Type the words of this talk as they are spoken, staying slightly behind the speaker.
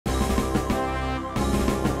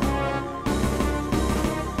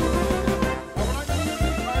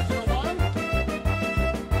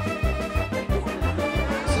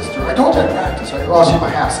I told you I practice, right? Well, she's my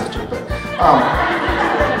half sister, but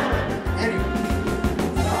anyway.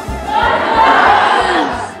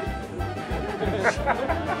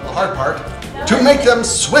 The hard part, to make them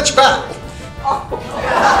switch back.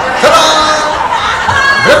 Ta-da!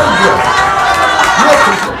 Very good. You have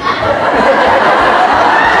control.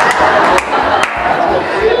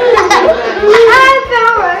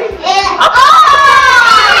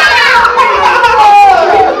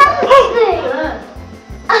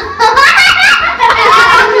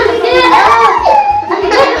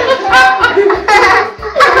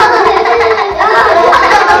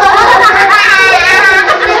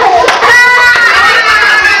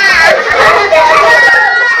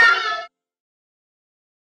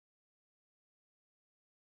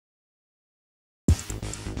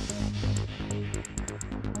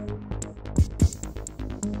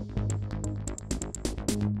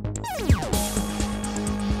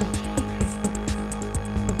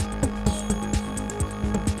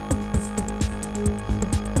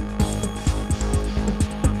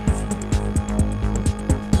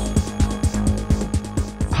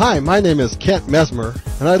 Hi, my name is Kent Messmer,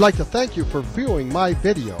 and I'd like to thank you for viewing my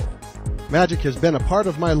video. Magic has been a part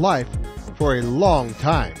of my life for a long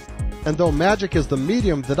time, and though magic is the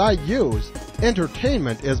medium that I use,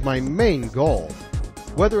 entertainment is my main goal.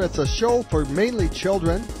 Whether it's a show for mainly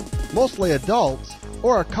children, mostly adults,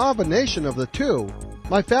 or a combination of the two,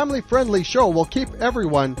 my family-friendly show will keep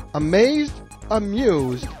everyone amazed,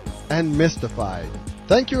 amused, and mystified.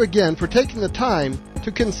 Thank you again for taking the time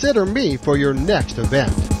to consider me for your next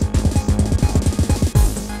event.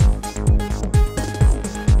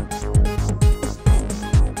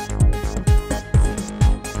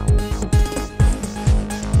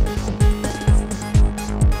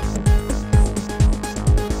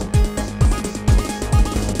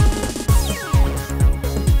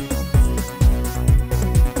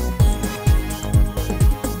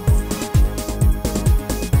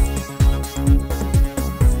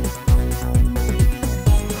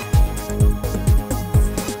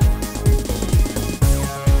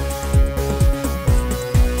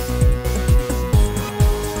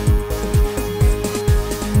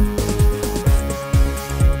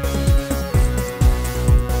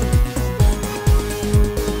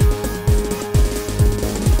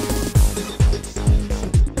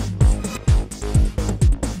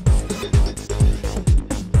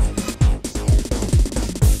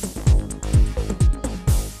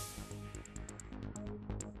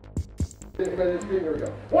 Here we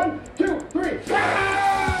go. 1, 2, 3.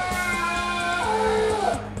 Ah!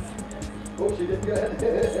 Oh, she did good.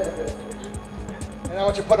 And I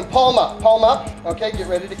want you to put them palm up. Okay, get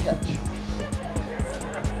ready to catch.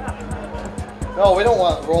 No, we don't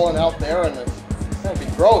want it rolling out there, and that'd be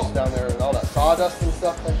gross down there and all that sawdust and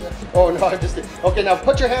stuff like that. Oh no, I'm just kidding. Okay, now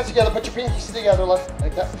put your hands together, put your pinkies together like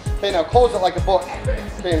that. Okay, now close it like a book.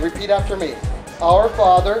 Okay, and repeat after me. Our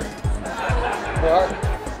Father. There are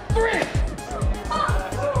 3.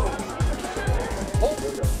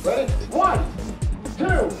 Ready? 1, 2, 3.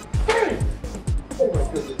 Oh my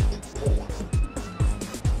goodness.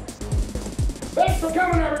 Thanks for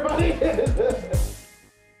coming, everybody.